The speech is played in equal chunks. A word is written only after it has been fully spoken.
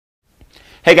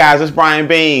Hey guys, it's Brian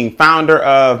Bean, founder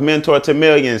of Mentor to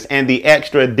Millions and the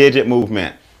Extra Digit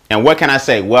Movement. And what can I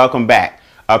say? Welcome back.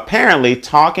 Apparently,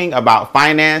 talking about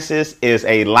finances is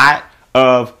a lot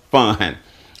of fun.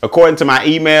 According to my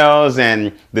emails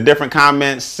and the different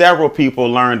comments, several people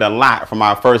learned a lot from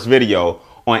our first video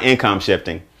on income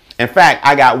shifting. In fact,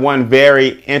 I got one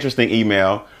very interesting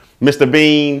email. Mr.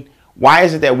 Bean, why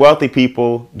is it that wealthy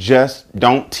people just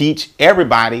don't teach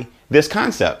everybody this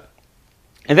concept?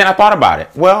 And then I thought about it.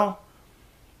 Well,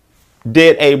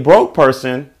 did a broke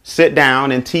person sit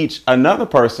down and teach another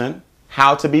person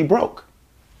how to be broke?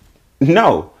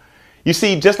 No. You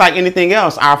see, just like anything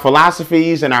else, our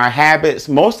philosophies and our habits,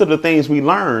 most of the things we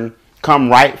learn come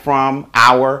right from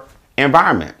our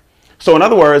environment. So in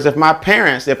other words, if my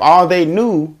parents, if all they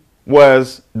knew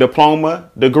was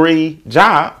diploma, degree,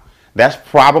 job, that's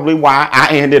probably why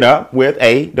I ended up with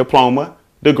a diploma,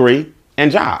 degree,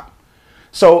 and job.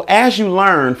 So as you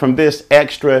learn from this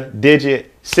Extra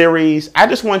Digit series, I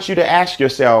just want you to ask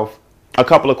yourself a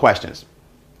couple of questions.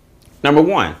 Number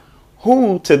one,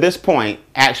 who to this point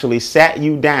actually sat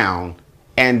you down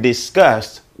and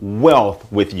discussed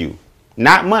wealth with you?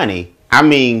 Not money, I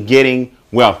mean getting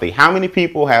wealthy. How many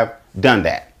people have done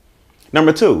that?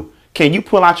 Number two, can you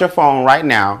pull out your phone right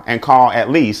now and call at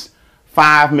least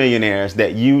 5 millionaires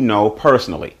that you know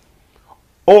personally?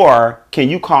 Or can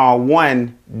you call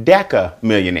one deca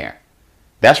millionaire?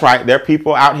 That's right. There are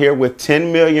people out here with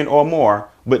 10 million or more,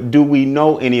 but do we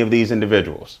know any of these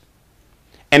individuals?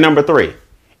 And number three,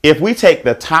 if we take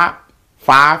the top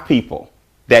 5 people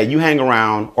that you hang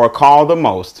around or call the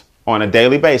most on a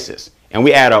daily basis, and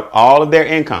we add up all of their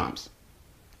incomes,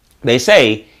 they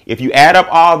say if you add up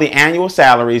all the annual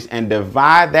salaries and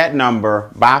divide that number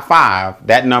by 5,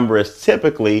 that number is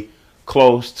typically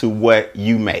close to what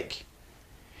you make.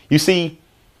 You see,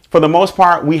 for the most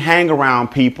part, we hang around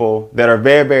people that are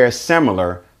very, very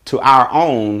similar to our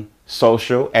own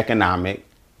social economic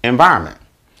environment.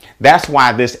 That's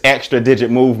why this extra digit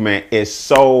movement is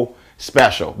so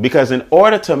special, because in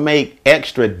order to make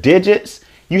extra digits,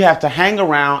 you have to hang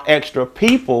around extra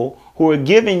people who are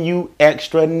giving you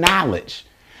extra knowledge.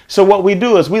 So what we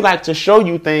do is we like to show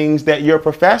you things that your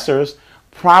professors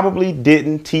probably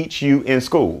didn't teach you in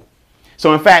school.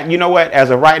 So in fact, you know what?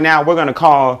 As of right now, we're going to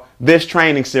call this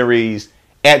training series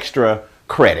Extra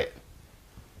Credit.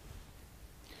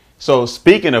 So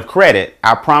speaking of credit,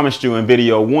 I promised you in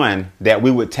video 1 that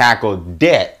we would tackle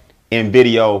debt in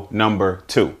video number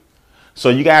 2. So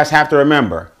you guys have to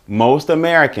remember, most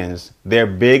Americans, their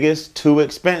biggest 2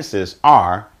 expenses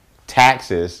are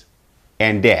taxes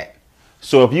and debt.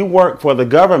 So if you work for the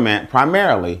government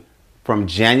primarily from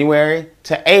January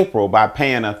to April by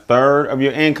paying 1/3 of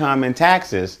your income in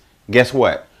taxes, guess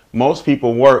what? Most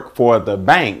people work for the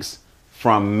banks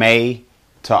from May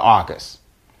to August.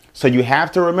 So you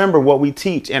have to remember what we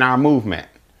teach in our movement.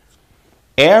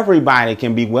 Everybody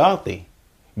can be wealthy,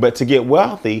 but to get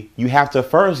wealthy, you have to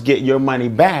first get your money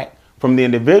back from the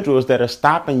individuals that are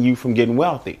stopping you from getting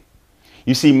wealthy.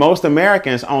 You see, most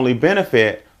Americans only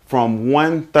benefit from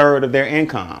 1/3 of their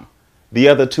income. The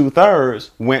other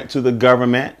 2/3 went to the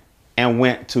government and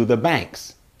went to the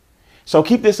banks. So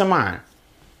keep this in mind.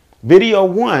 Video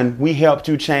 1, we helped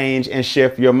you change and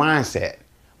shift your mindset.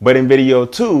 But in video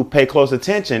 2, pay close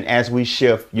attention as we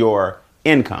shift your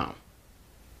income.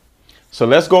 So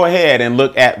let's go ahead and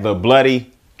look at the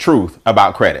bloody truth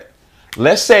about credit.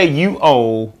 Let's say you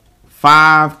owe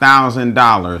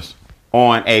 $5,000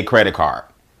 on a credit card.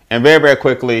 And very, very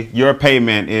quickly, your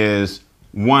payment is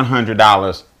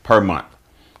 $100 per month.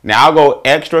 Now I'll go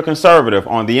extra conservative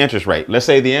on the interest rate. Let's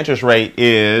say the interest rate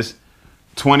is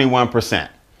 21%.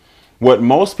 What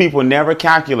most people never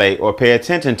calculate or pay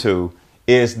attention to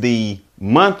is the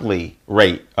monthly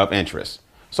rate of interest.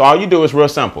 So all you do is real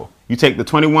simple. You take the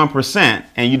 21%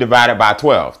 and you divide it by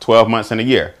 12 months in a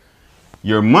year.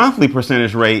 Your monthly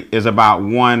percentage rate is about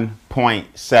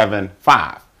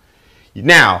 1.75.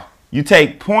 Now you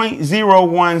take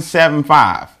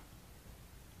 0.0175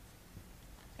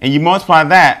 and you multiply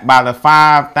that by the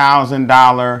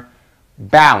 $5,000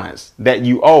 balance that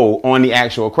you owe on the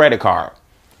actual credit card.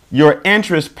 Your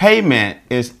interest payment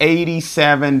is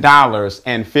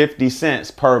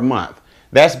 $87.50 per month.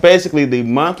 That's basically the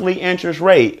monthly interest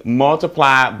rate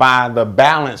multiplied by the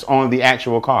balance on the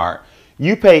actual card.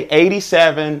 You pay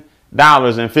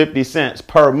 $87.50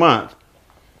 per month.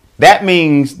 That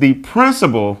means the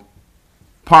principal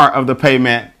part of the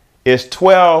payment is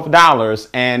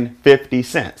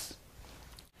 $12.50.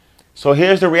 So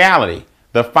here's the reality.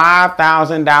 The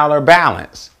 $5,000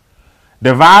 balance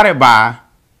divided by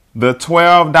the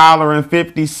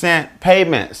 $12.50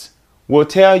 payments will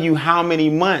tell you how many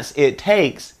months it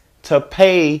takes to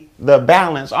pay the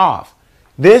balance off.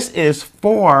 This is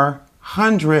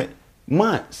 400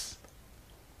 months.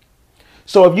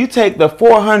 So if you take the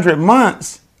 400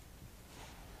 months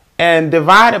and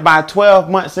divide it by 12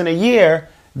 months in a year,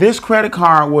 this credit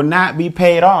card will not be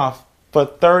paid off for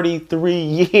 33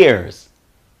 years.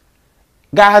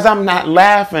 Guys, I'm not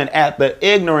laughing at the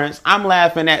ignorance. I'm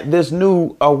laughing at this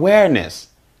new awareness.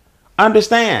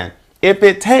 Understand, if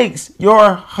it takes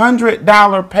your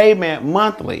 $100 payment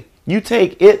monthly, you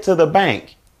take it to the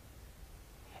bank,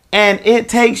 and it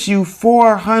takes you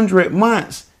 400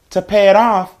 months to pay it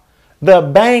off, the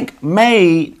bank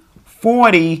made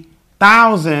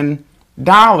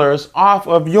 $40,000 off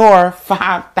of your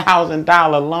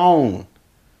 $5,000 loan.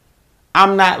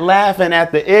 I'm not laughing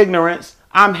at the ignorance.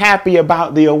 I'm happy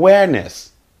about the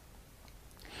awareness.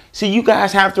 See, you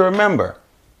guys have to remember,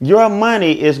 your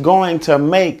money is going to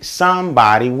make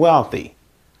somebody wealthy.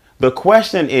 The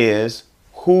question is,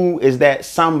 who is that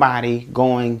somebody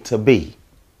going to be?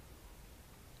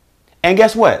 And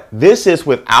guess what? This is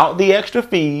without the extra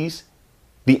fees,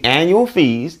 the annual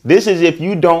fees. This is if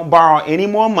you don't borrow any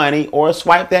more money or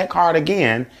swipe that card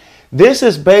again. This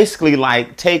is basically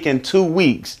like taking 2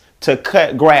 weeks to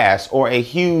cut grass or a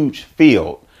huge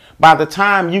field. By the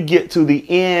time you get to the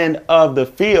end of the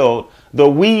field, the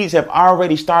weeds have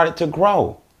already started to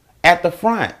grow at the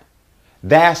front.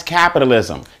 That's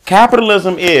capitalism.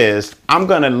 Capitalism is, I'm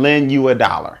going to lend you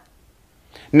 $1.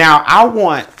 Now, I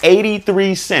want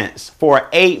 83 cents for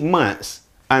 8 months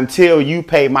until you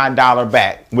pay my dollar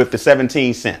back with the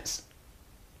 17 cents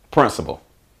principal.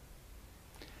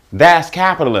 That's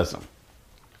capitalism.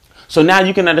 So now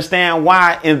you can understand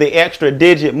why in the extra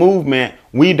digit movement,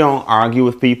 we don't argue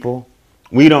with people.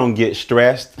 We don't get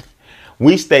stressed.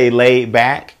 We stay laid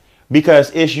back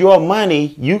because it's your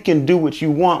money. You can do what you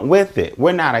want with it.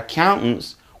 We're not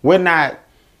accountants. We're not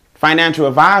financial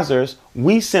advisors.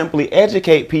 We simply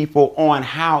educate people on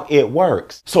how it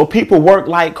works. So people work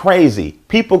like crazy.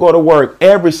 People go to work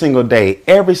every single day,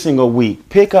 every single week,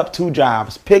 pick up 2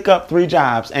 jobs, pick up 3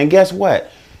 jobs. And guess what?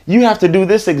 You have to do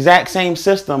this exact same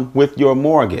system with your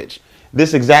mortgage,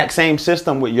 this exact same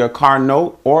system with your car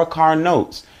note or car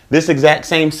notes, this exact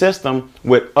same system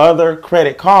with other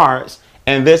credit cards,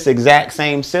 and this exact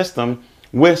same system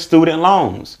with student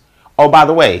loans. Oh, by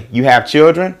the way, you have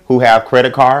children who have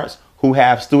credit cards, who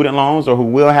have student loans or who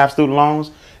will have student loans.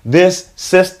 This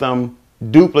system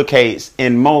duplicates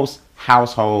in most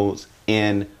households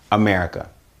in America.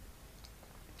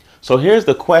 So here's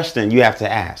the question you have to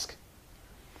ask.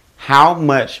 How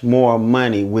much more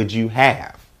money would you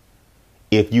have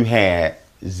if you had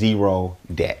 0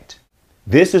 debt?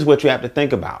 This is what you have to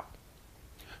think about.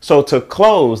 So to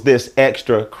close this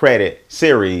extra credit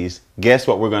series, guess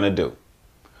what we're going to do?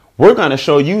 We're going to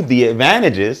show you the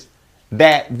advantages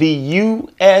that the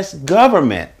U.S.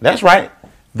 government, that's right,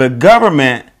 the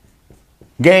government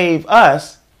gave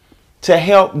us to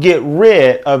help get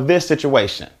rid of this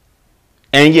situation.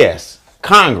 And yes,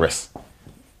 Congress.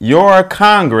 Your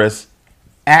Congress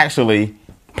actually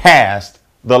passed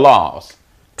the laws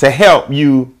to help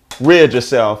you rid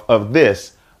yourself of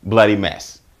this bloody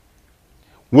mess.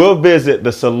 We'll visit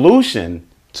the solution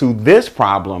to this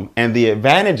problem and the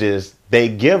advantages they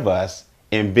give us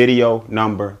in video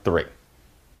number 3.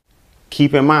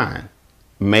 Keep in mind,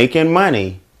 making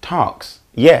money talks,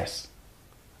 yes,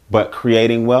 but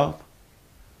creating wealth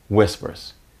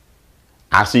whispers.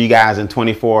 I'll see you guys in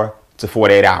 24 to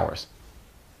 48 hours.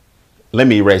 Let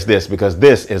me erase this because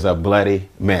this is a bloody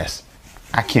mess.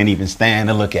 I can't even stand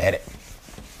to look at it.